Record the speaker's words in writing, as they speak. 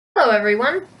Hello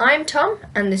everyone, I'm Tom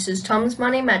and this is Tom's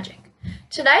Money Magic.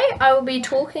 Today I will be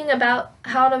talking about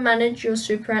how to manage your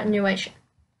superannuation.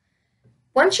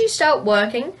 Once you start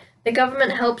working, the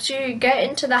government helps you get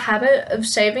into the habit of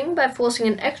saving by forcing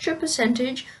an extra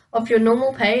percentage of your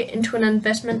normal pay into an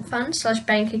investment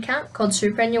fund/bank account called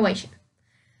superannuation.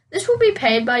 This will be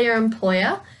paid by your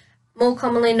employer, more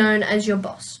commonly known as your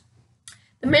boss.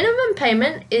 The minimum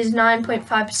payment is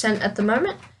 9.5% at the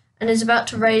moment and is about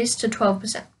to raise to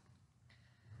 12%.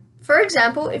 For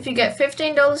example, if you get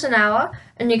 $15 an hour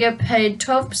and you get paid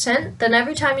 12%, then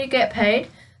every time you get paid,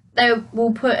 they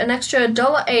will put an extra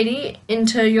 $1.80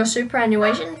 into your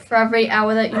superannuation for every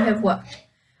hour that you have worked.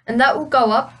 And that will go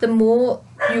up the more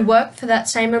you work for that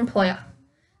same employer.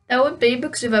 That would be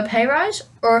because of a pay rise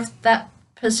or if that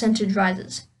percentage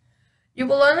rises. You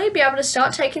will only be able to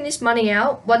start taking this money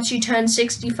out once you turn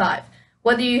 65,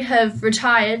 whether you have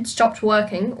retired, stopped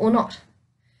working, or not.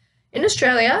 In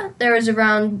Australia, there is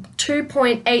around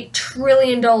 $2.8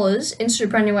 trillion in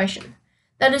superannuation.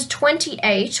 That is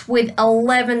 28 with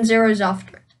 11 zeros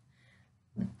after it.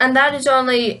 And that is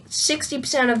only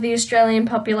 60% of the Australian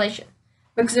population,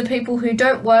 because of people who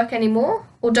don't work anymore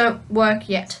or don't work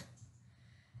yet.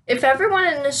 If everyone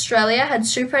in Australia had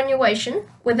superannuation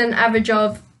with an average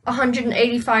of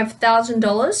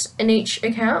 $185,000 in each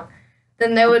account,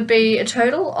 then there would be a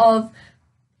total of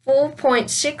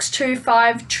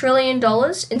 $4.625 trillion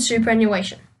in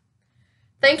superannuation.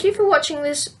 Thank you for watching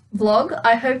this vlog.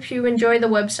 I hope you enjoy the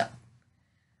website.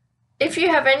 If you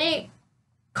have any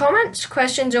comments,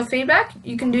 questions, or feedback,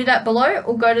 you can do that below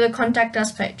or go to the Contact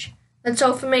Us page. That's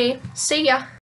all for me. See ya!